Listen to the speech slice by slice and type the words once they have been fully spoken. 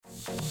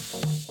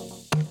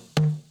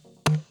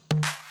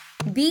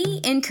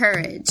Be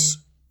encouraged.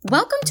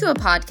 Welcome to a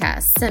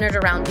podcast centered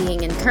around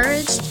being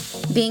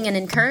encouraged, being an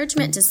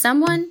encouragement to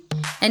someone,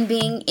 and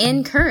being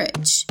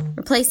encouraged,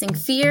 replacing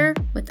fear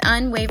with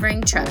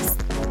unwavering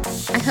trust.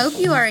 I hope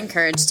you are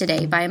encouraged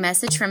today by a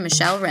message from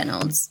Michelle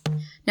Reynolds.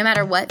 No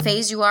matter what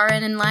phase you are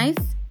in life,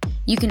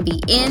 you can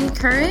be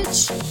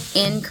encouraged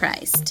in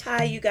Christ.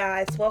 Hi, you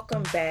guys.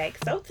 Welcome back.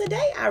 So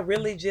today I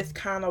really just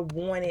kind of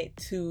wanted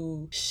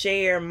to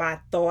share my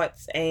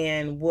thoughts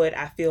and what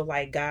I feel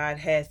like God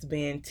has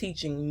been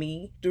teaching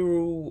me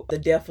through the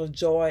death of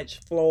George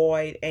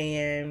Floyd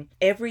and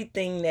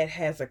everything that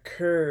has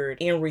occurred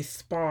in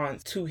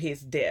response to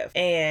his death.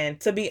 And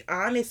to be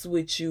honest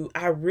with you,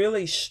 I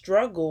really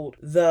struggled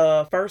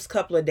the first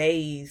couple of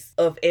days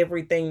of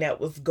everything that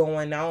was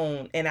going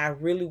on. And I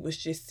really was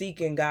just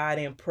seeking God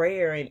in prayer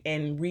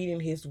and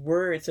reading his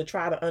word to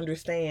try to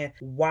understand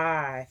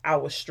why I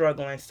was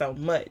struggling so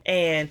much.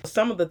 And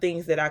some of the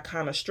things that I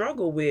kind of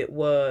struggled with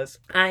was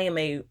I am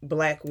a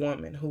Black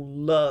woman who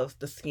loves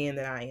the skin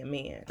that I am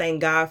in.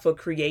 Thank God for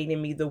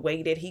creating me the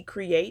way that he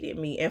created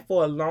me. And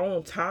for a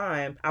long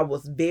time, I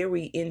was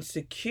very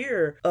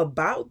insecure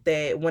about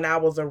that when I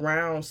was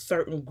around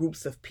certain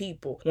groups of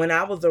people. When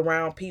I was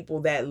around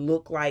people that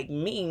looked like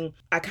me,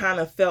 I kind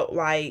of felt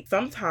like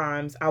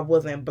sometimes I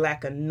wasn't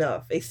Black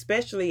enough,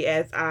 especially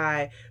as I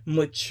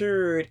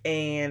matured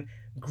and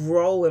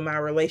grow in my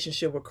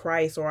relationship with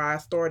Christ, or I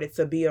started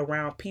to be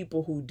around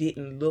people who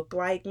didn't look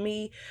like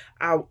me.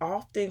 I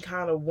often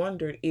kind of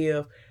wondered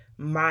if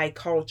my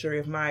culture,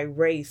 if my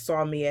race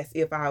saw me as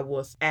if I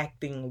was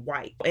acting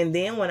white. And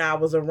then when I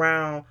was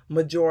around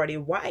majority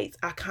whites,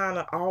 I kind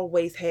of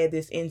always had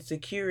this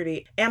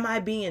insecurity. Am I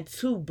being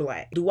too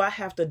Black? Do I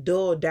have to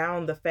dull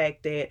down the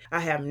fact that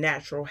I have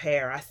natural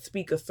hair? I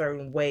speak a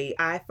certain way.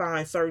 I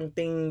find certain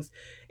things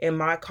in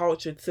my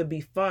culture to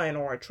be fun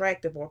or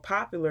attractive or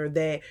popular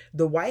that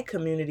the white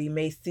community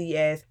may see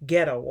as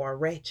ghetto or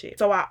ratchet.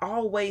 So I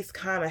always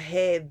kind of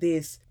had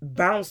this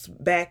bounce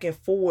back and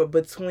forward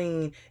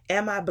between,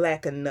 am I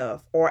Black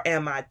enough or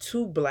am I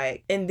too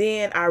Black? And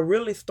then I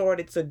really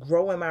started to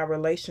grow in my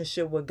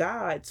relationship with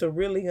God to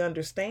really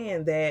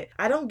understand that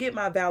I don't get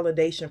my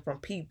validation from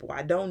people.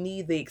 I don't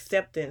need the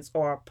acceptance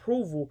or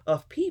approval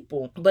of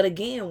people. But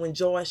again, when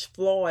George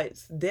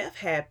Floyd's death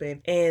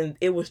happened, and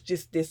it was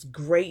just this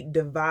great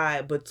divide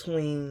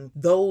between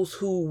those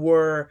who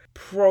were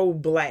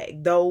pro-Black,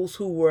 those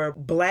who were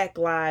Black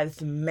Lives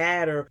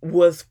Matter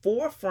was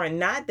forefront.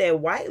 Not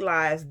that white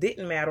lives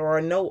didn't matter or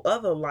no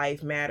other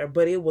life matter,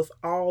 but it was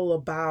all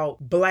about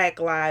Black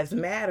Lives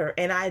Matter.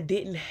 And I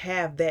didn't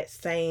have that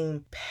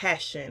same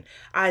passion.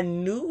 I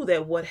knew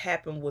that what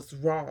happened was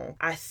wrong.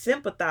 I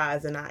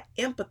sympathized and I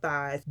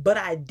empathized, but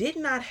I did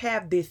not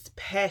have this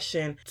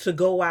passion to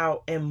go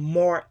out and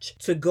march,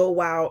 to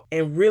go out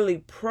and really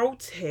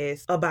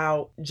protest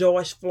about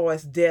George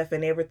Floyd's death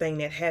and everything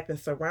that happened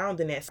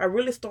surrounding it. I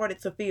really started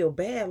to feel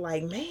bad,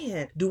 like,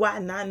 man, do I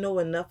not know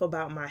enough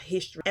about my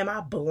history? Am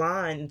I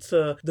blind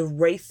to the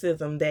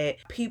racism that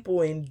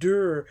people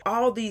endure?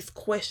 All these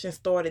questions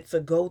started to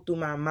go through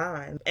my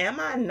mind. Am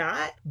I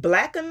not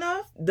Black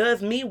enough?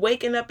 Does me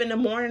waking up in the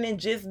morning and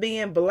just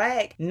being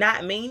Black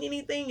not mean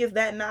anything? Is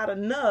that not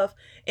enough?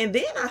 And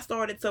then I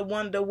started to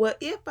wonder, well,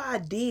 if I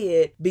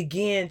did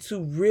begin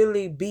to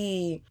really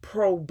be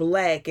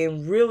pro-Black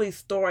and really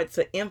start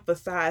to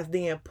emphasize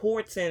the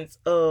importance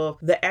of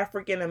the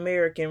African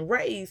American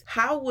race,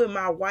 how would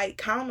my white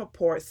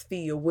counterparts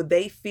feel? Would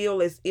they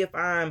feel as if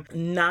I'm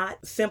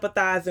not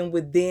sympathizing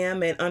with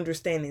them and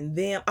understanding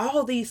them?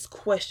 All these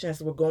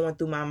questions were going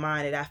through my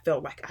mind that I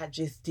felt like I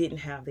just didn't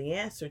have the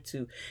answer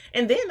to.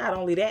 And then not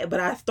only that, but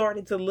I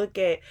started to look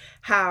at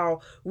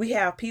how we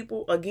have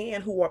people,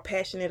 again, who are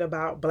passionate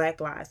about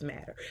Black Lives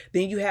Matter.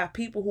 Then you have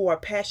people who are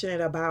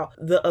passionate about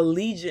the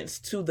allegiance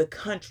to the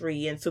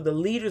country and to the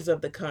leaders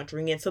of the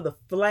country and to the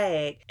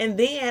flag. And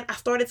then I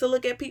started to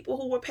look at people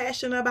who were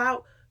passionate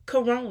about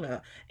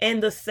Corona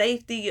and the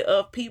safety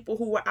of people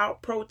who were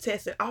out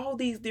protesting, all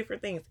these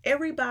different things.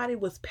 Everybody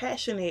was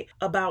passionate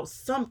about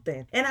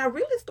something. And I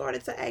really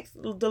started to ask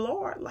the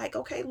Lord, like,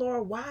 okay,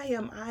 Lord, why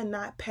am I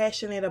not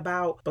passionate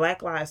about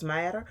Black Lives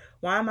Matter?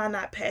 Why am I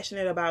not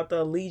passionate about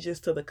the allegiance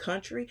to the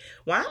country?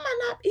 Why am I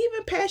not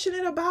even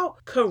passionate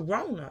about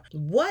Corona?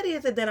 What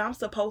is it that I'm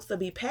supposed to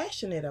be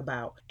passionate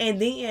about?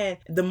 And then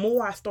the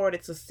more I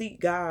started to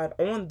seek God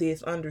on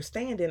this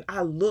understanding,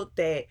 I looked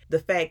at the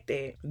fact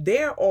that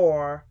there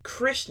are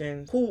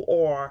Christians who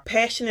are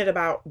passionate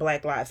about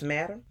Black Lives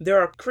Matter. There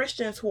are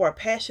Christians who are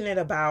passionate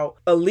about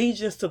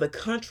allegiance to the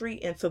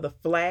country and to the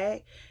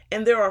flag.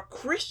 And there are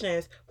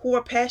Christians who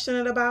are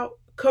passionate about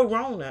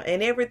Corona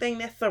and everything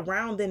that's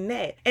surrounding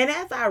that. And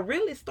as I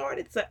really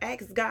started to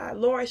ask God,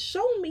 Lord,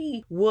 show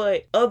me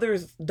what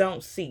others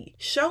don't see.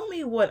 Show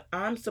me what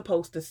I'm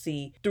supposed to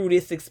see through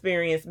this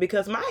experience,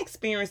 because my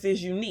experience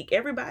is unique.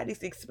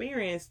 Everybody's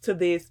experience to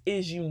this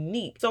is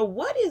unique. So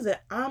what is it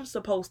I'm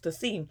supposed to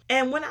see?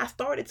 And when I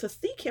started to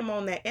seek him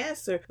on that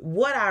answer,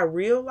 what I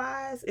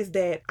realized is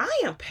that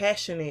I am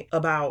passionate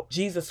about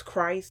Jesus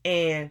Christ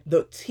and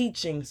the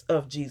teachings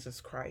of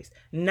Jesus Christ.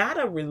 Not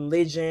a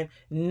religion,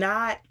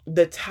 not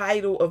the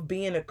title of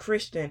being a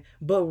Christian,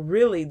 but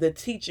really the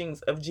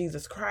teachings of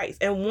Jesus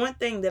Christ. And one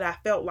thing that I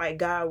felt like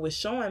God was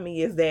showing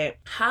me is that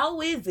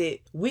how is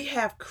it we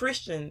have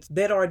Christians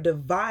that are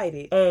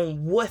divided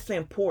on what's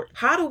important?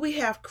 How do we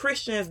have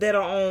Christians that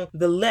are on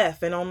the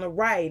left and on the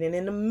right and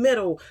in the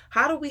middle?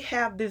 How do we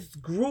have this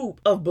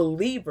group of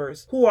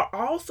believers who are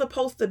all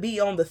supposed to be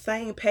on the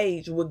same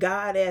page with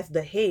God as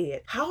the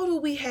head? How do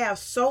we have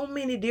so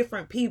many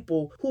different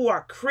people who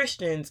are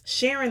Christians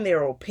sharing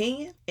their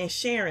opinion and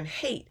sharing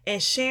hate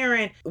and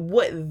sharing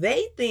what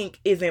they think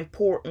is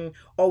important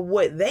or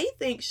what they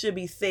think should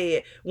be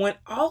said when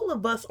all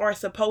of us are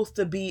supposed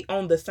to be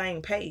on the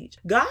same page?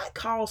 God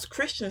calls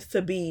Christians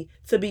to be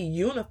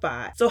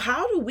unified. So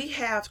how do we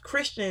have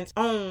Christians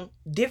on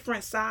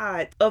different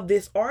sides of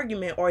this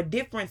argument or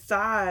different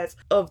sides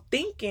of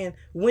thinking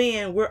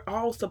when we're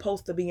all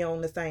supposed to be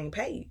on the same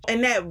page?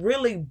 And that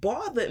really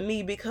bothered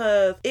me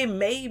because it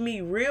made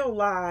me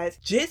realize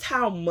just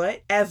how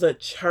much as a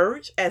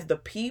church, as the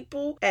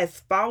people,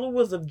 as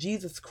followers of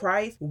Jesus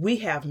Christ, we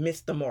have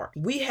missed the mark.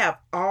 We have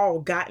all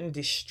gotten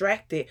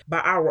distracted by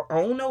our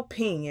own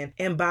opinion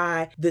and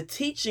by the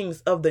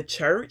teachings of the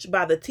church,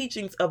 by the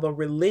teachings of a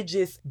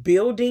religious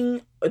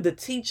building, the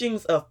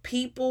teachings of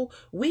people.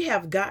 We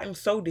have gotten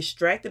so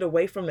distracted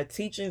away from the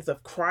teachings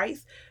of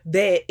Christ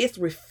that it's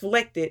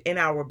reflected in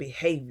our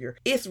behavior.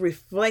 It's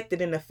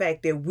reflected in the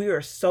fact that we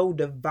are so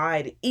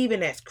divided,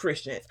 even as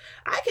Christians.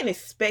 I can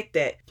expect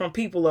that from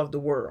people of the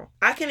world.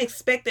 I can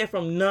expect that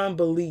from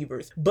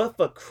non-believers. But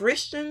for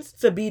Christians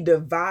to be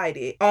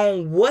divided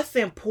on what's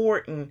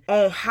important,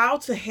 on how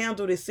to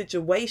handle this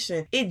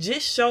situation, it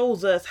just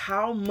shows us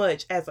how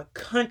much as a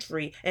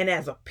country and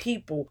as a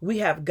people we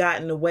have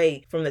gotten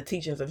away from the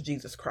teachings of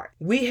Jesus Christ.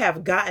 We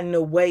have gotten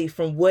away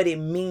from what it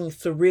means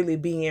to really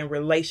be in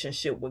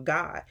relationship with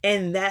God.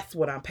 And that's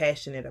what I'm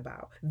passionate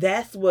about.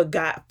 That's what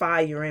got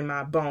fire in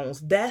my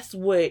bones. That's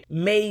what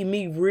made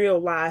me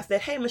realize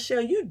that, hey,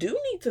 Michelle, you do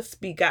need to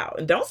speak out.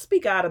 And don't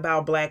speak out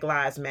about Black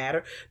Lives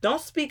Matter.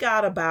 Don't speak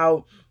out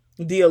about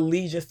the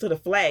allegiance to the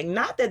flag.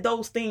 Not that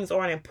those things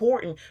aren't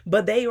important,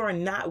 but they are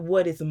not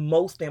what is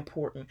most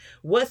important.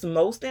 What's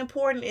most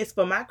important is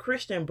for my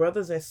Christian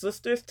brothers and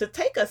sisters to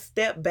take a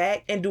step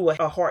back and do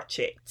a heart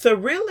check. To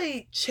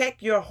really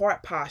check your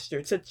heart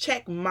posture, to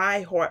check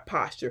my heart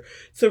posture,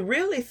 to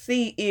really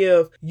see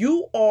if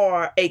you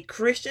are a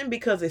Christian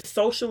because it's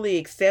socially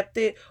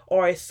accepted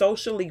or it's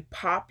socially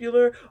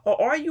popular,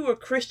 or are you a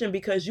Christian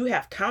because you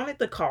have counted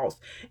the cost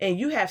and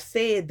you have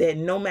said that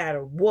no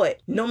matter what,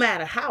 no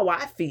matter how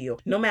I feel,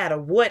 no matter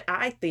what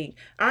I think,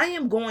 I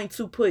am going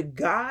to put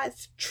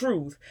God's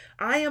truth,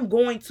 I am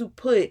going to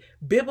put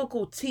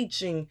biblical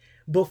teaching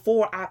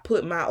before I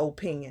put my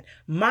opinion.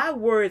 My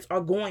words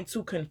are going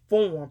to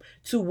conform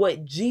to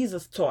what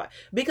Jesus taught,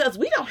 because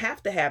we don't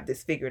have to have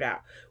this figured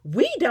out.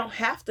 We don't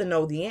have to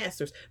know the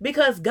answers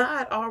because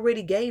God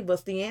already gave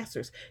us the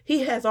answers.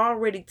 He has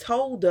already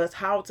told us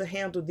how to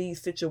handle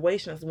these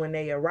situations when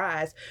they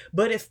arise.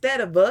 But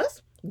instead of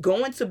us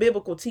going to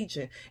biblical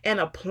teaching and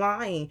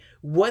applying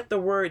what the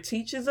word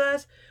teaches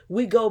us,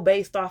 we go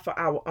based off of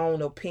our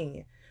own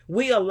opinion.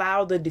 We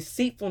allow the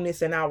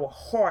deceitfulness in our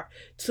heart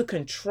to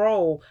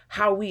control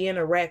how we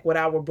interact with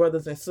our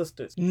brothers and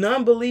sisters,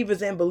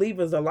 non-believers and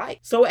believers alike.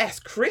 So as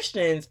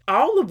Christians,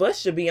 all of us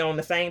should be on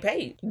the same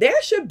page.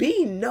 There should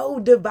be no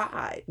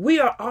divide. We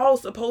are all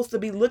supposed to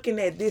be looking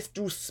at this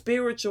through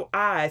spiritual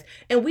eyes,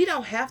 and we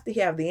don't have to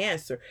have the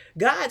answer.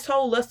 God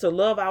told us to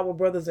love our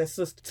brothers and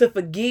sisters, to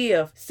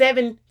forgive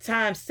 7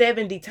 times,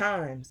 70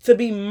 times, to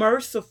be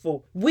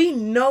merciful. We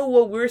know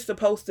what we're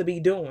supposed to be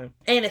doing.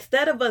 And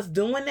instead of us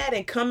doing that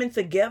and coming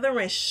together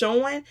and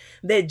showing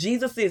that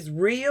Jesus is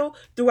real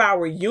through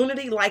our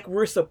unity like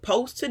we're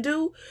supposed to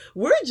do,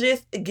 we're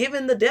just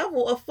giving the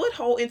devil a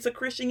foothold into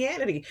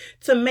Christianity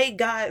to make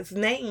God's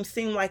name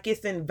seem like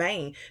it's in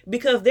vain.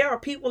 Because there are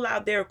people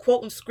out there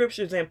quoting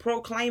scriptures and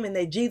proclaiming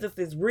that Jesus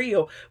is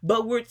real,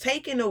 but we're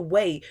taking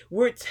away,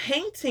 we're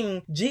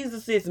tainting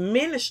Jesus's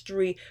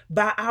ministry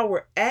by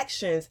our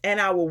actions and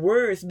our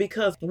words,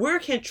 because we're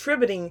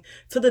contributing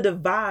to the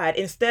divide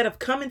instead of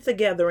coming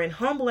together and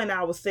humbling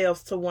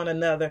ourselves to one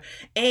another other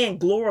and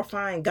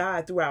glorifying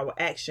God through our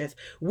actions,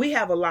 we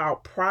have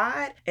allowed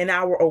pride and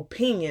our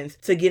opinions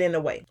to get in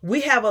the way.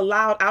 We have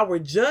allowed our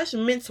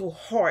judgmental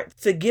heart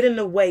to get in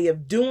the way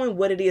of doing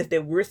what it is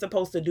that we're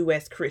supposed to do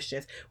as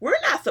Christians. We're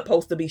not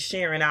supposed to be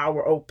sharing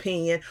our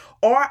opinion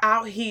or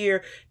out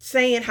here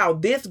saying how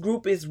this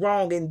group is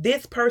wrong and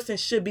this person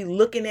should be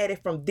looking at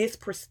it from this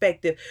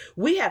perspective.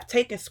 We have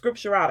taken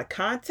scripture out of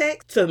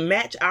context to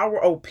match our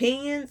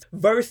opinions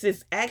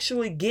versus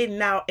actually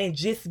getting out and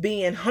just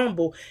being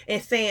humble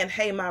and saying,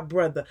 hey, my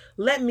brother,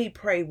 let me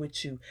pray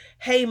with you.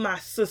 Hey, my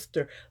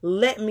sister,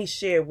 let me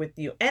share with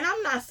you. And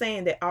I'm not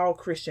saying that all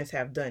Christians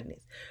have done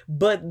this,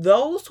 but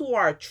those who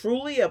are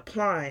truly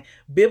applying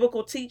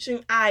biblical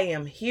teaching, I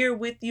am here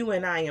with you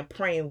and I am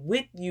praying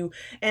with you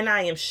and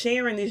I am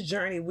sharing this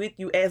journey with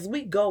you as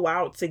we go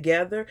out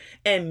together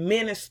and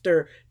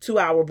minister to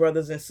our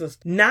brothers and sisters,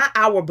 not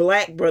our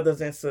black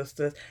brothers and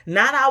sisters,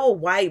 not our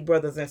white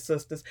brothers and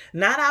sisters,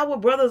 not our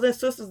brothers and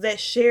sisters that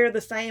share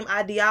the same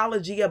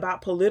ideology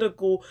about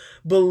political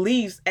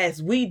beliefs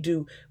as we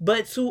do,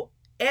 but to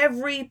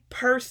every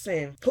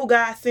person who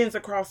God sends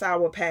across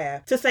our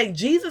path to say,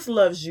 Jesus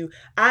loves you,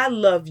 I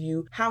love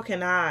you, how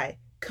can I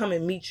come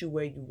and meet you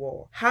where you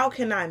are? How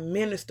can I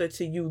minister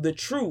to you the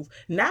truth?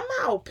 Not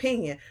my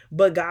opinion,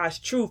 but God's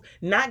truth.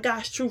 Not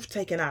God's truth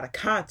taken out of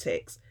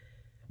context,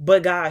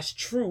 but God's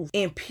truth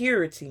in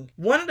purity.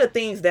 One of the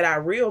things that I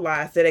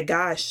realized that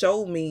God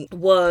showed me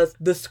was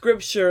the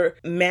scripture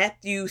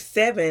Matthew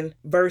 7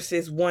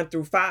 verses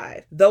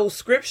 1-5. Those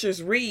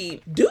scriptures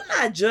read, do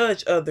not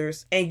judge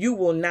others and you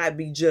will not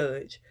be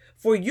judged.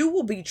 For you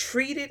will be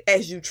treated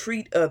as you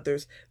treat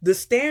others. The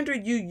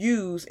standard you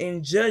use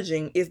in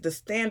judging is the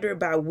standard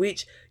by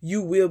which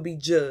you will be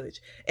judged.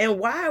 And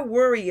why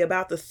worry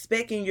about the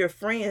speck in your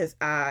friend's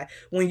eye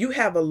when you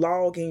have a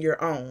log in your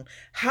own?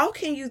 How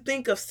can you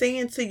think of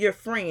saying to your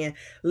friend,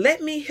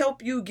 let me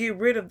help you get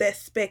rid of that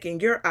speck in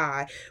your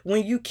eye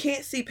when you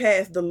can't see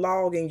past the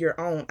log in your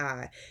own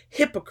eye?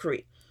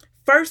 Hypocrite.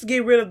 First,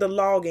 get rid of the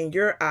log in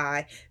your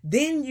eye,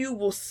 then you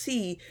will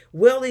see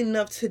well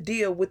enough to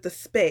deal with the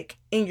speck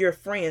in your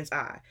friend's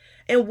eye.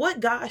 And what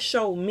God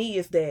showed me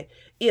is that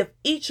if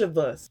each of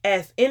us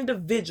as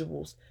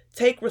individuals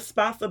take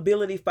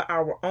responsibility for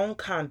our own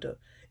conduct,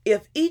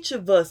 if each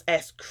of us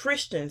as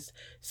Christians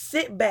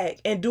sit back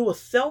and do a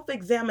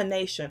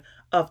self-examination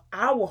of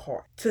our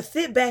heart, to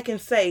sit back and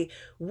say,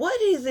 what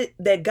is it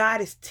that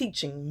God is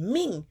teaching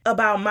me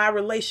about my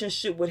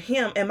relationship with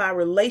Him and my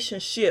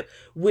relationship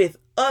with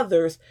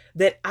others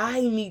that I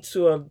need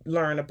to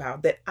learn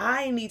about, that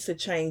I need to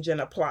change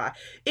and apply?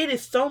 It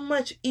is so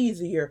much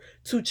easier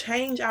to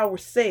change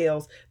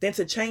ourselves than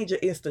to change an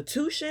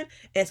institution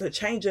and to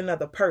change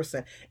another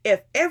person.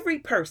 If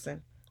every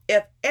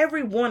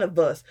one of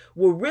us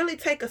will really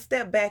take a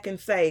step back and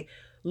say,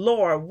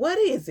 Lord, what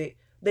is it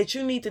that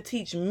you need to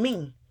teach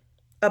me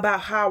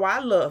about how I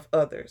love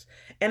others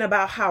and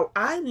about how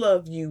I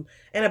love you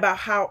and about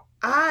how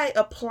I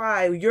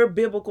apply your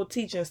biblical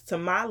teachings to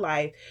my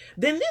life,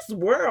 then this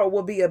world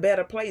will be a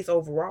better place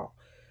overall.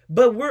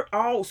 But we're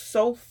all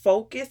so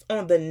focused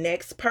on the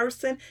next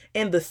person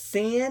and the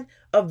sin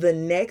of the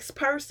next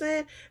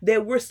person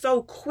that we're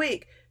so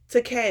quick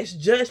to cast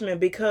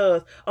judgment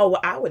because, oh,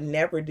 well, I would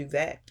never do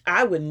that.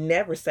 I would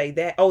never say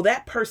that. Oh,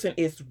 that person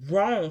is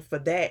wrong for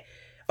that.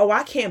 Oh,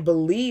 I can't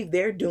believe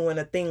they're doing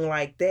a thing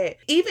like that.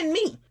 Even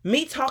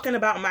me talking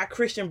about my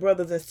Christian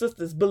brothers and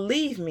sisters,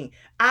 believe me,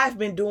 I've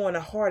been doing a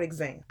heart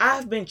exam.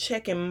 I've been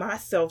checking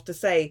myself to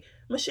say,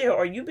 Michelle,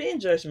 are you being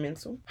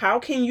judgmental? How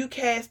can you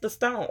cast the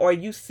stone? Are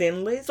you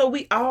sinless? So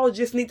we all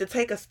just need to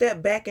take a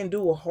step back and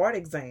do a heart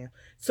exam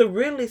to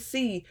really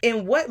see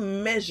in what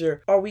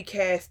measure are we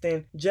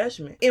casting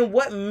judgment? In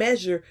what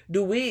measure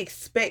do we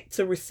expect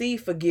to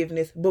receive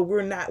forgiveness, but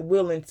we're not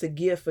willing to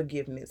give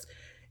forgiveness?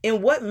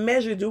 In what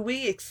measure do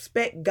we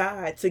expect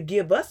God to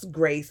give us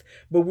grace,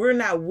 but we're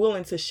not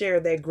willing to share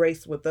that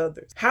grace with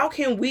others? How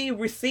can we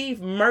receive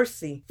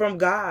mercy from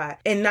God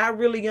and not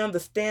really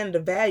understand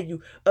the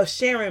value of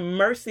sharing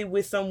mercy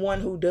with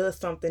someone who does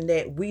something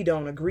that we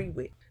don't agree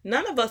with?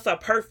 None of us are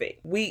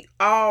perfect. We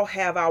all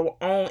have our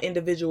own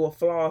individual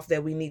flaws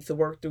that we need to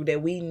work through,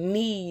 that we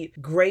need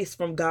grace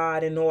from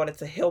God in order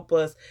to help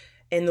us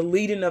and the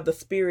leading of the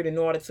Spirit in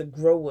order to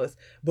grow us.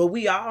 But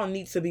we all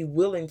need to be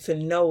willing to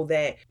know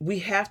that we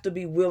have to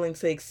be willing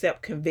to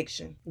accept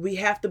conviction. We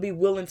have to be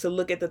willing to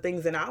look at the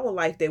things in our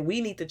life that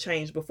we need to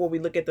change before we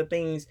look at the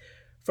things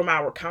from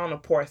our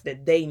counterparts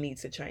that they need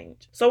to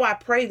change. So I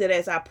pray that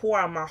as I pour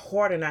out my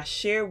heart and I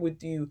share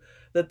with you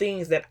the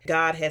things that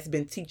God has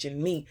been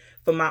teaching me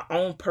from my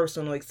own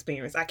personal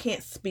experience. I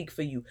can't speak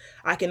for you.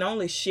 I can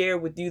only share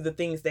with you the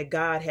things that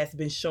God has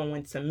been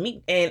showing to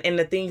me and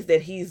the things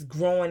that He's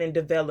growing and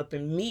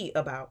developing me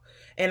about.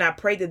 And I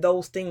pray that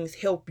those things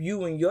help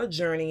you in your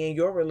journey and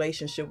your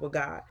relationship with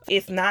God.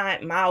 It's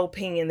not my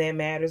opinion that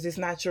matters. It's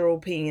not your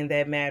opinion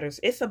that matters.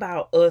 It's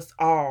about us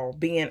all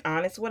being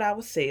honest with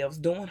ourselves,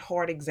 doing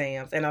heart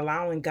exams, and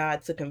allowing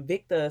God to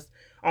convict us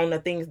on the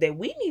things that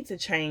we need to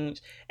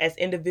change as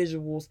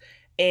individuals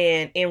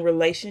And in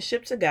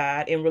relationship to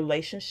God, in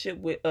relationship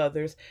with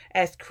others,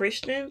 as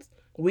Christians,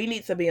 we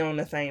need to be on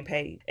the same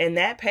page. And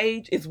that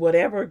page is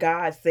whatever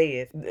God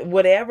says,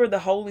 whatever the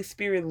Holy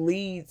Spirit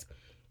leads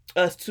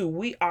us to.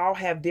 We all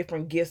have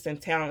different gifts and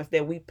talents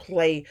that we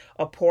play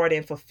a part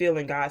in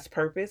fulfilling God's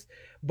purpose,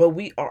 but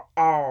we are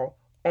all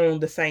on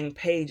the same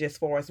page as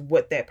far as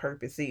what that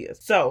purpose is.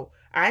 So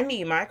I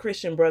need my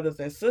Christian brothers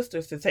and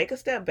sisters to take a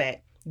step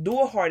back,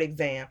 do a heart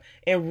exam,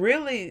 and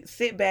really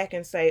sit back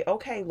and say,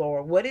 okay,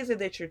 Lord, what is it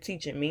that you're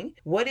teaching me?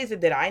 What is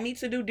it that I need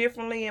to do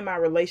differently in my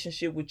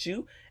relationship with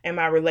you and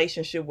my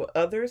relationship with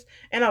others?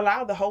 And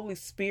allow the Holy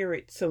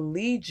Spirit to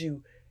lead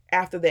you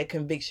after that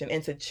conviction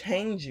and to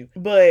change you.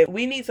 But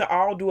we need to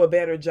all do a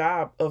better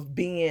job of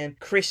being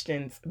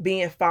Christians,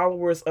 being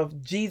followers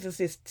of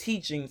Jesus's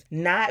teachings,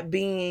 not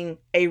being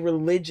a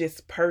religious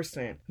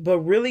person, but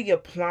really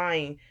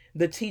applying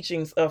the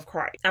teachings of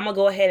Christ. I'm going to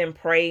go ahead and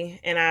pray,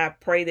 and I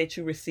pray that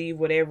you receive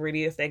whatever it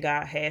is that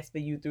God has for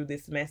you through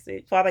this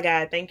message. Father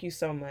God, thank you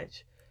so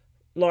much.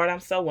 Lord, I'm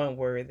so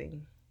unworthy.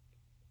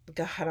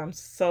 God, I'm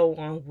so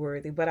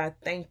unworthy, but I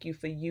thank you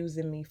for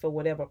using me for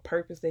whatever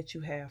purpose that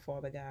you have,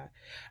 Father God.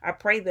 I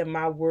pray that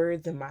my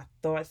words and my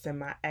thoughts and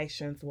my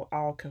actions will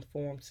all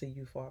conform to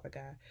you, Father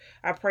God.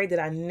 I pray that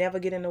I never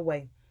get in the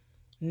way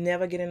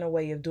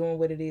of doing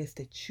what it is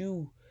that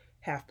you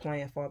have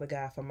planned, Father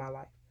God, for my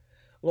life.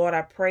 Lord,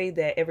 I pray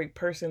that every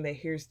person that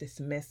hears this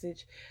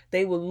message,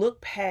 they will look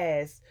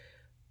past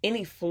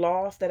any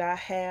flaws that I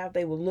have.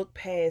 They will look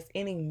past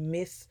any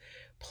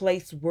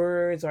misplaced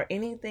words or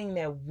anything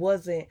that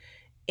wasn't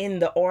in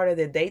the order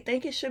that they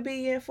think it should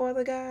be in,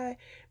 Father God,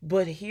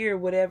 but hear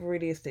whatever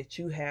it is that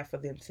you have for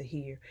them to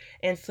hear,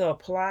 and to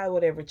apply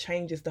whatever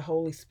changes the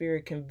Holy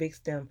Spirit convicts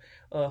them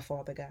of,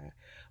 Father God.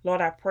 Lord,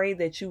 I pray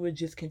that you would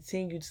just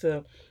continue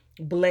to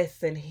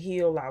bless and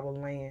heal our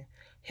land.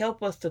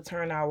 Help us to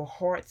turn our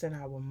hearts and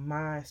our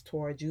minds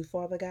towards you,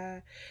 Father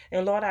God.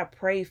 And Lord, I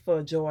pray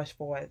for George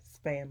Floyd's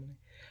family.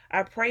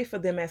 I pray for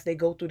them as they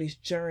go through this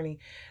journey,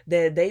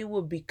 that they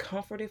will be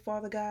comforted,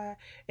 Father God,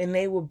 and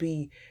they will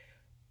be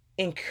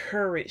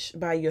encouraged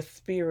by your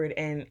spirit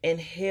and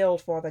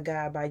held, Father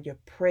God, by your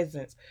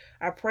presence.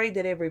 I pray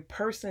that every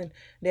person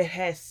that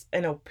has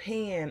an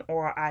opinion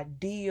or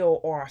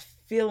ideal or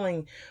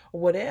feeling,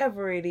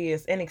 whatever it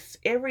is, and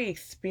every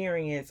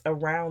experience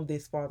around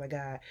this, Father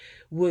God,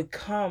 would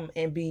come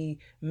and be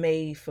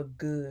made for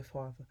good,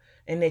 Father,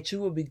 and that you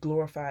will be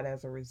glorified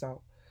as a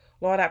result.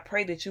 Lord, I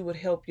pray that you would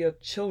help your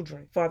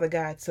children, Father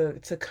God,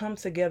 to come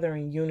together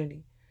in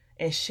unity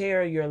and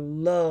share your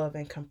love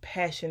and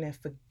compassion and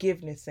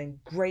forgiveness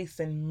and grace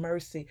and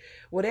mercy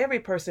with every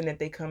person that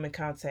they come in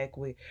contact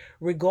with,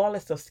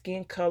 regardless of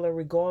skin color,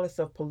 regardless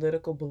of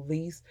political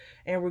beliefs,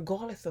 and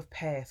regardless of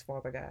past,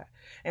 Father God.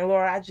 And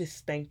Lord, I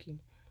just thank you.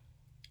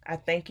 I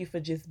thank you for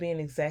just being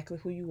exactly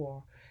who you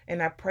are.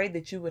 And I pray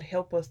that you would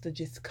help us to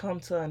just come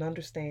to an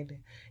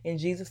understanding. In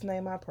Jesus'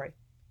 name I pray.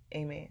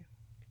 Amen.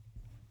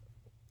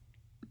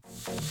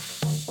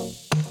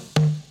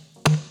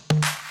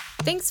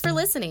 Thanks for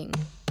listening.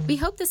 We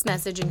hope this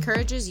message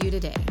encourages you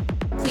today.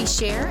 Please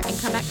share and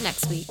come back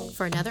next week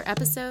for another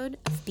episode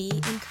of Be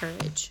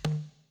Encouraged.